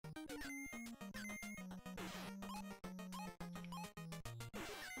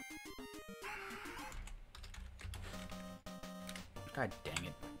God dang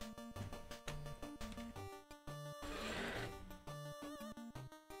it.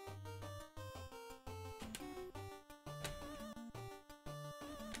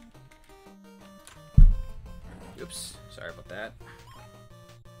 Oops, sorry about that.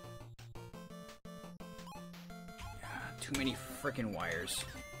 Too many freaking wires.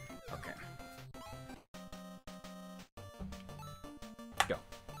 Okay. Go.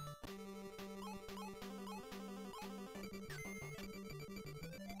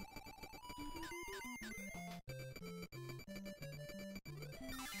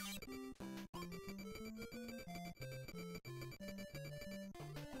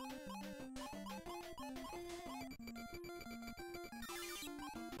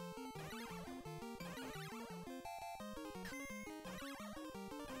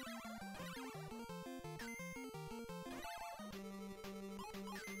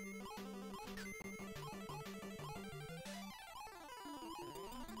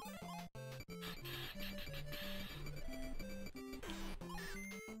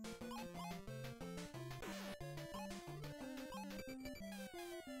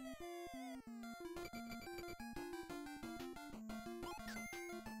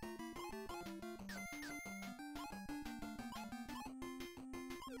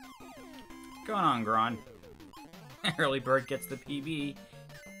 What's going on, Gron? Early bird gets the PB.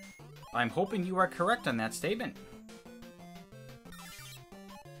 I'm hoping you are correct on that statement.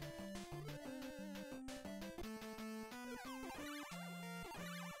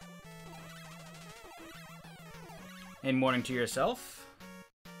 And morning to yourself.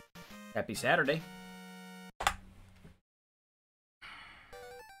 Happy Saturday.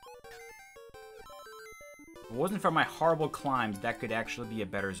 If it wasn't for my horrible climbs, that could actually be a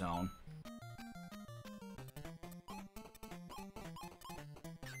better zone.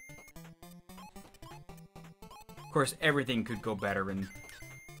 Of course, everything could go better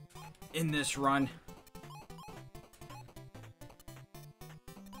in this run.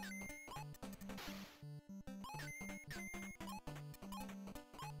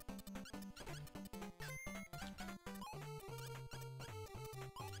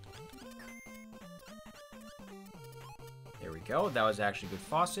 There we go. That was actually a good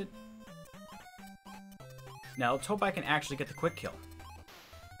faucet. Now, let's hope I can actually get the quick kill.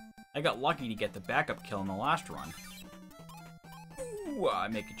 I got lucky to get the backup kill in the last run. Ooh, I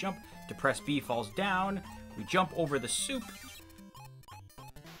make a jump. Depress B falls down. We jump over the soup.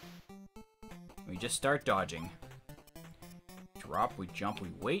 We just start dodging. Drop, we jump, we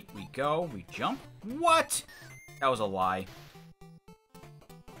wait, we go, we jump. What? That was a lie.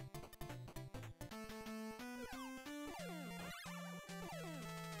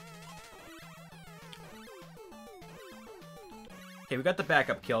 Okay, we got the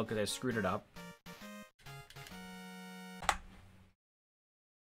backup kill because I screwed it up.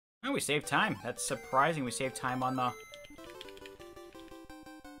 Oh, we saved time. That's surprising. We saved time on the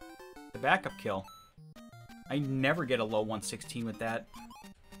backup kill. I never get a low 116 with that.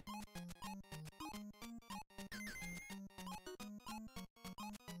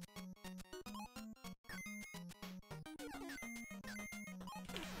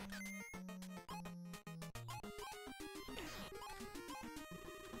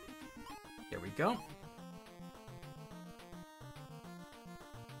 There we go.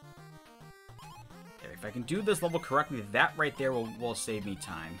 There, if I can do this level correctly, that right there will save me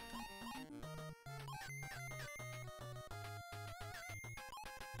time.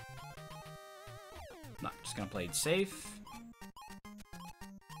 No, just gonna play it safe.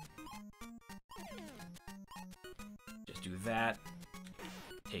 Just do that.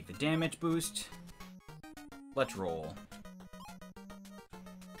 Take the damage boost. Let's roll.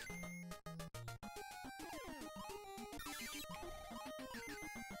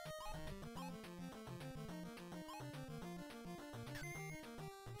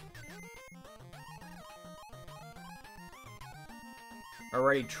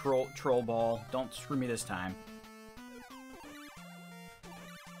 Alrighty, troll ball. Don't screw me this time.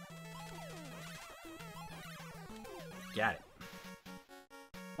 Got it.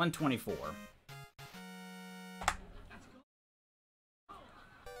 124.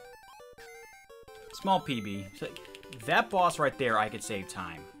 Small PB. So that boss right there, I could save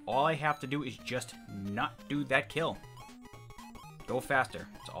time. All I have to do is just not do that kill. Go faster.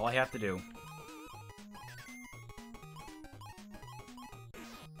 That's all I have to do.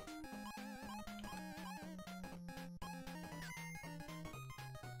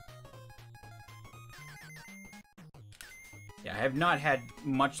 Yeah, I've not had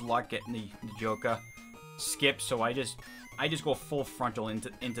much luck getting the Joka skip, so I just go full frontal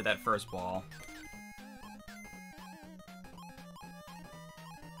into that first ball.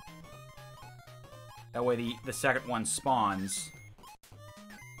 That way the second one spawns.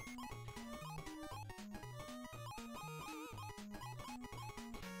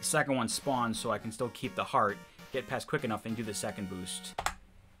 The second one spawns so I can still keep the heart, get past quick enough, and do the second boost.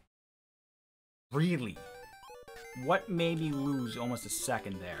 Really? What made me lose almost a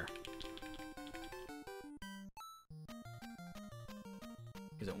second there?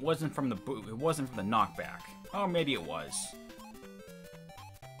 Because it wasn't from the knockback. Oh, maybe it was.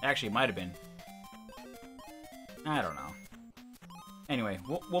 Actually, it might have been. I don't know. Anyway,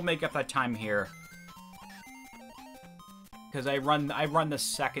 we'll make up that time here. Because I run the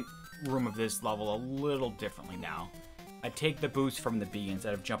second room of this level a little differently now. I take the boost from the B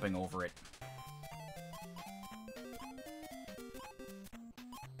instead of jumping over it.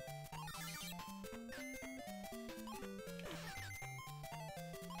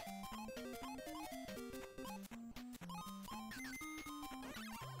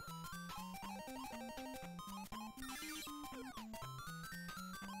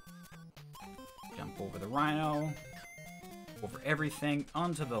 Jump over the rhino, over everything,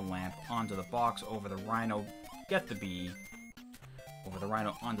 onto the lamp, onto the box, over the rhino, get the bee, over the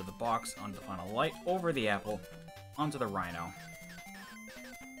rhino, onto the box, onto the final light, over the apple, onto the rhino.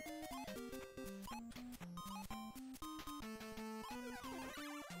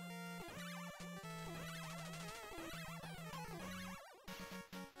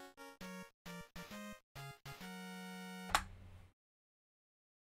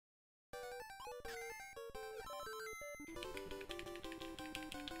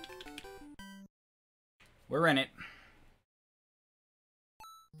 We're in it.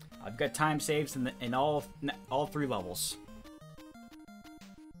 I've got time saves in all 3 levels.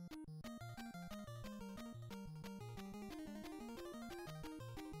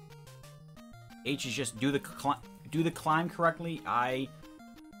 H is just do the climb correctly. I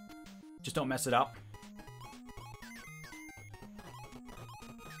just don't mess it up.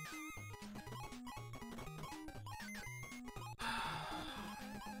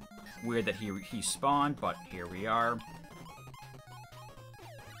 Weird that he spawned, but here we are.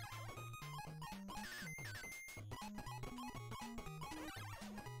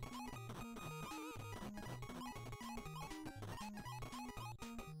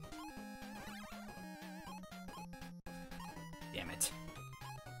 Damn it.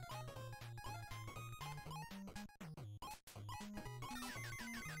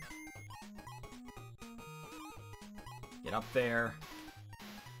 Get up there.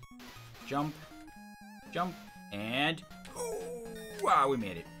 Jump, jump, and ooh, wow, we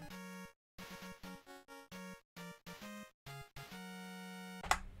made it.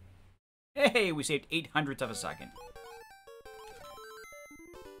 Hey, we saved 0.08 of a second.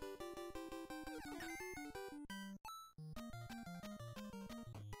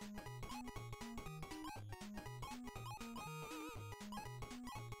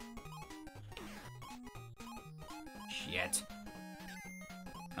 Shit.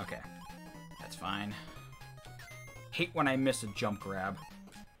 Okay. That's fine. Hate when I miss a jump grab.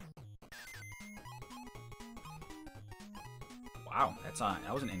 Wow,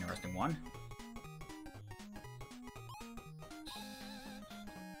 that was an interesting one.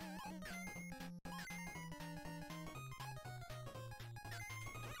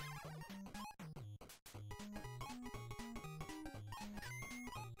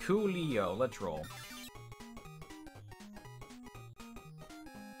 Coolio, let's roll.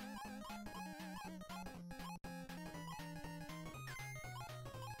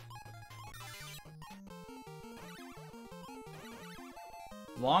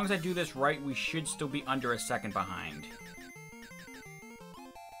 As long as I do this right, we should still be under a second behind.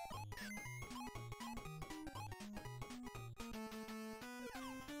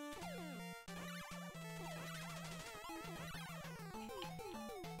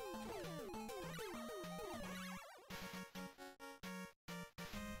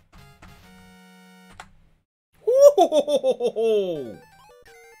 Ooh!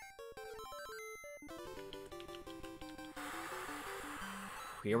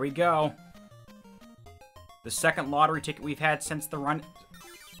 Here we go. The second lottery ticket we've had since the run...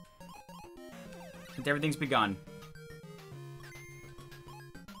 since everything's begun.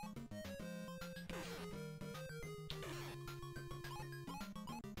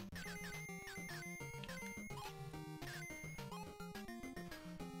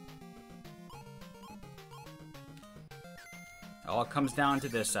 All comes down to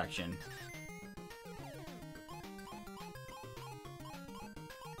this section.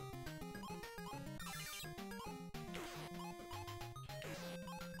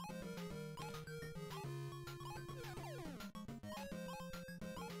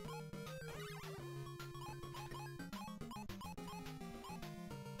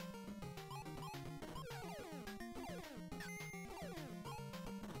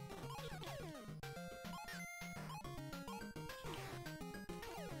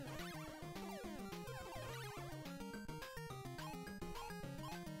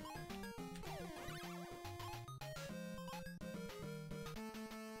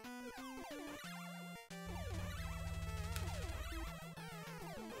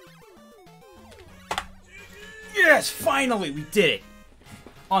 Yes, finally, we did it.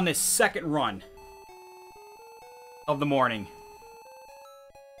 On this second run of the morning.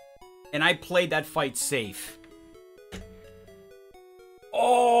 And I played that fight safe.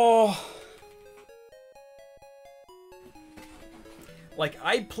 Oh. Like,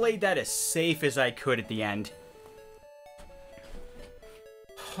 I played that as safe as I could at the end.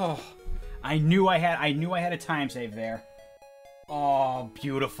 Oh. I knew I had a time save there. Oh,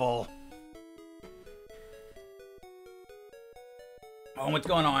 beautiful. Oh, what's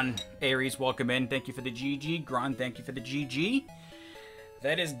going on? Aries, welcome in. Thank you for the GG. Gron, thank you for the GG.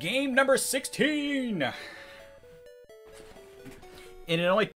 That is game number 16. And